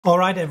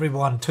Alright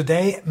everyone,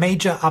 today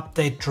major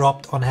update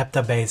dropped on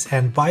Heptabase,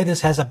 and why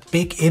this has a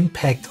big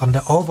impact on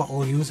the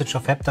overall usage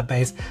of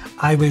Heptabase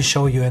I will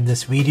show you in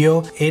this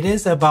video. It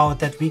is about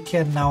that we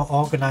can now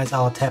organize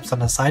our tabs on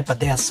the site,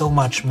 but there's so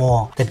much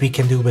more that we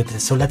can do with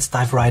this, so let's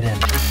dive right in.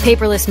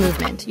 Paperless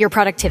movement, your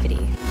productivity,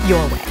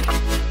 your way.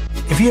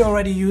 If you're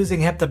already using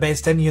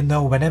Heptabase, then you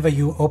know whenever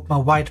you open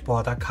a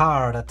whiteboard, a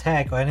card, a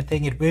tag or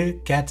anything, it will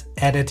get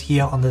added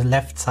here on the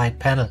left side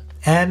panel.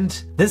 And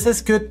this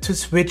is good to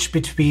switch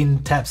between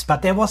tabs,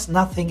 but there was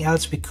nothing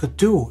else we could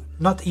do,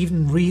 not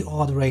even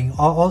reordering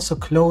or also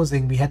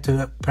closing. We had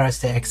to press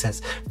the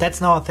access.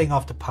 That's now a thing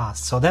of the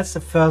past. So that's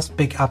the first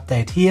big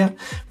update here.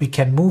 We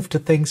can move the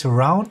things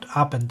around,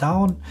 up and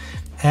down.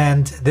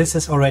 And this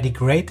is already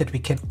great that we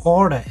can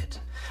order it.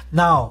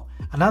 Now,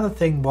 another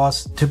thing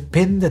was to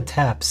pin the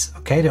tabs,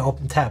 okay, the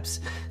open tabs.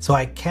 So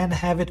I can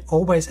have it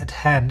always at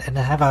hand and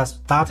have a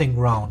starting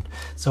round.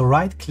 So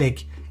right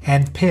click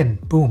and pin,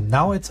 boom.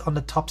 Now it's on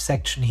the top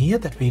section here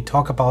that we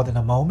talk about in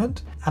a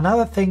moment.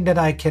 Another thing that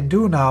I can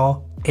do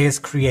now is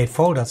create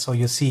folders. So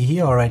you see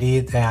here already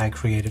there I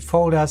created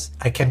folders.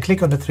 I can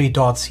click on the three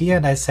dots here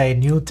and I say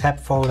new tab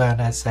folder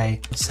and I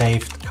say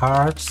saved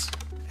cards.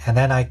 And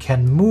then I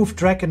can move,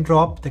 drag and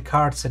drop the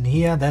cards in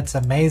here. That's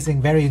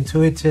amazing, very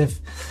intuitive.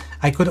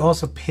 I could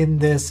also pin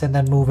this and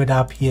then move it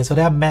up here. So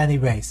there are many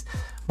ways.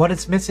 What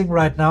is missing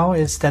right now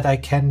is that I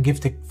can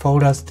give the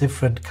folders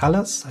different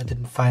colors. I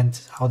didn't find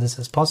how this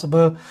is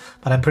possible,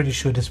 but I'm pretty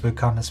sure this will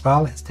come as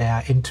well, as they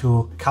are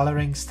into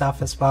coloring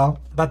stuff as well.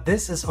 But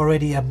this is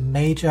already a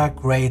major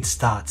great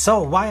start.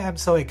 So why I'm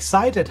so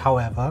excited,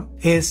 however,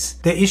 is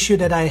the issue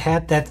that I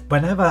had that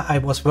whenever I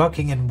was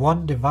working in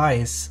one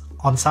device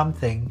on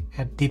something,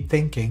 had deep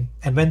thinking,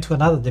 and went to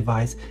another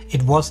device,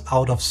 it was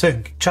out of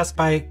sync. Just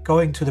by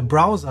going to the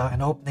browser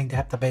and opening the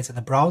Heptabase in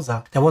the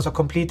browser, there was a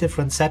complete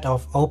different set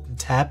of open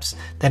tabs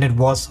than it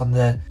was on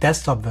the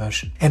desktop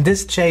version. And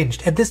this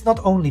changed. And this not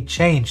only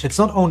changed, it's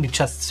not only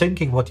just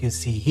syncing what you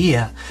see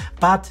here,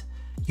 but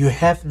you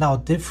have now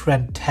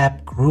different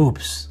tab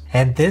groups.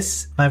 And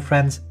this, my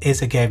friends,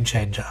 is a game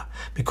changer,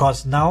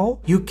 because now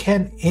you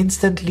can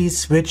instantly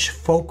switch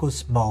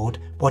focus mode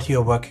what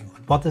you're working on.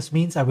 What this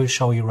means, I will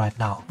show you right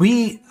now.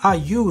 We are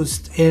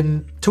used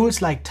in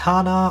tools like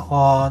Tana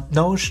or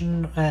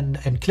Notion and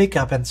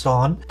ClickUp and so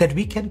on, that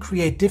we can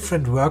create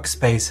different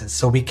workspaces.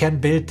 So we can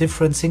build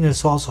different single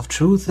source of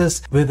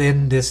truths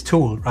within this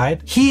tool,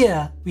 right?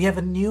 Here we have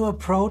a new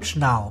approach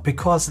now,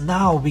 because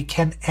now we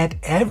can add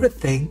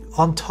everything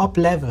on top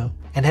level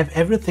and have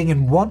everything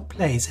in one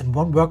place, in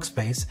one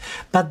workspace,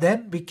 but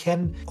then we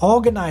can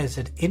organize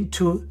it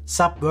into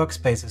sub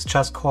workspaces,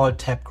 just called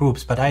tab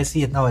groups, but I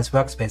see it now as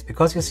workspace,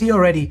 because you see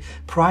already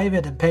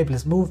private and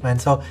paperless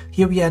movement. So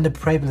here we are in the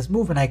paperless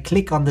movement, I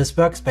click on this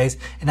workspace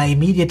and I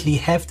immediately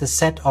have the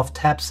set of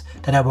tabs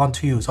that I want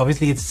to use.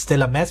 Obviously it's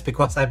still a mess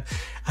because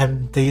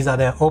these are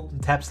the open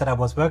tabs that I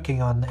was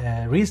working on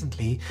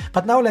recently,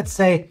 but now let's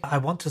say I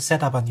want to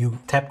set up a new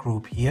tab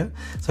group here.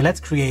 So let's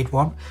create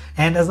one,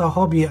 and as a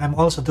hobby I'm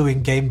also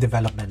doing game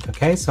development.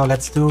 Okay, so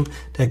let's do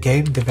the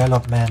game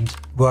development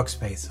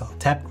workspace, so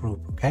tab group.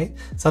 Okay,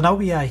 so now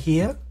we are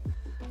here.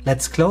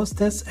 Let's close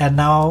this, and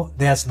now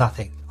there's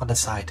nothing on the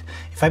side.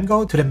 If I'm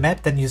going to the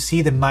map, then you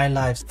see the My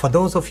Lives. For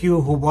those of you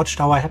who watched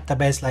our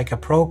Heptabase like a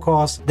pro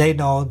course, they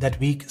know that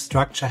we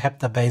structure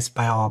Heptabase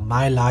by our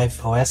My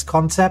Life OS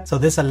concept. So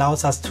this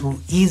allows us to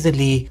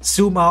easily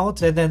zoom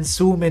out and then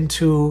zoom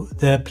into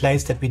the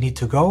place that we need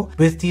to go.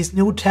 With these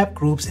new tab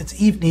groups,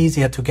 it's even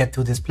easier to get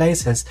to these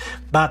places.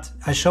 But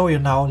I show you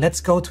now,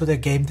 let's go to the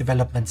game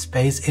development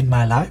space in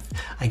My Life.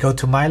 I go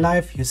to My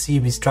Life, you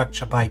see we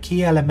structure by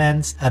key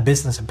elements,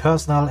 business and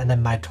personal, and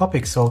then my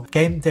topics. So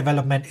game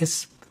development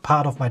is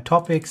part of my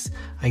topics.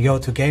 I go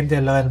to game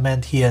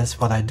development. Here's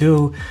what I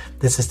do.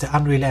 This is the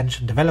Unreal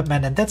Engine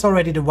development, and that's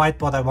already the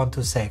whiteboard I want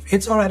to save.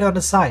 It's already on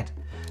the side.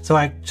 So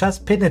I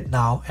just pin it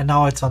now, and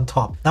now it's on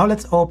top. Now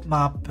let's open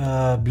up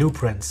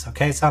blueprints,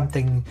 okay?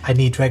 Something I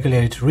need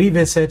regularly to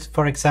revisit,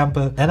 for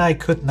example. Then I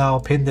could now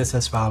pin this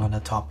as well on the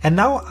top. And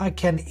now I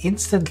can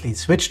instantly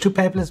switch to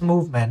paperless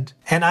movement,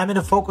 and I'm in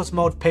a focus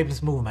mode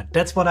paperless movement.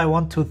 That's what I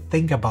want to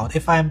think about.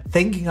 If I'm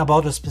thinking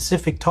about a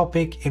specific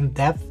topic in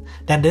depth,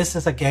 then this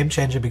is a game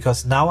changer,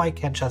 because now I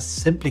can just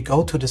simply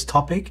go to this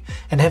topic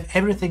and have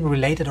everything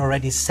related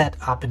already set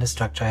up in the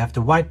structure. I have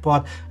the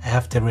whiteboard, I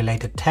have the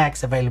related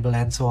tags available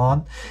and so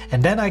on.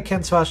 And then I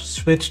can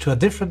switch to a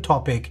different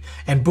topic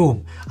and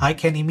boom, I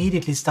can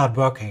immediately start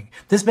working.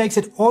 This makes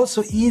it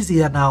also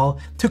easier now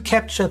to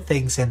capture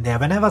things in there.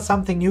 Whenever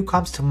something new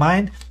comes to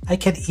mind, I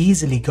can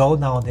easily go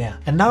now there.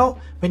 And now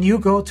when you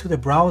go to the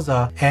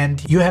browser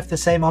and you have the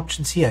same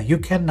options here, you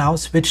can now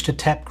switch to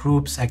tab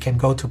groups. I can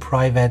go to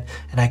private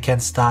and I can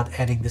start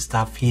adding the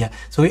stuff here.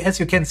 So as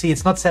you can see,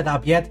 it's not set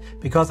up yet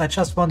because I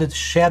just wanted to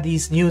share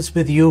these news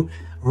with you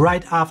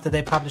right after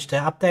they published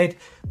their update.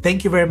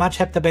 Thank you very much,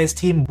 Heptabase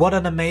team. What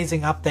an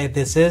amazing update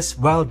this is.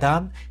 Well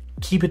done.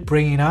 Keep it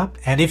bringing up.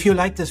 And if you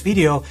like this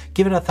video,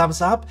 give it a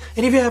thumbs up.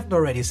 And if you haven't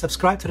already,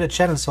 subscribe to the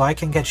channel so I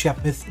can get you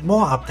up with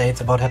more updates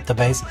about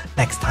Heptabase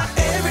next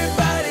time.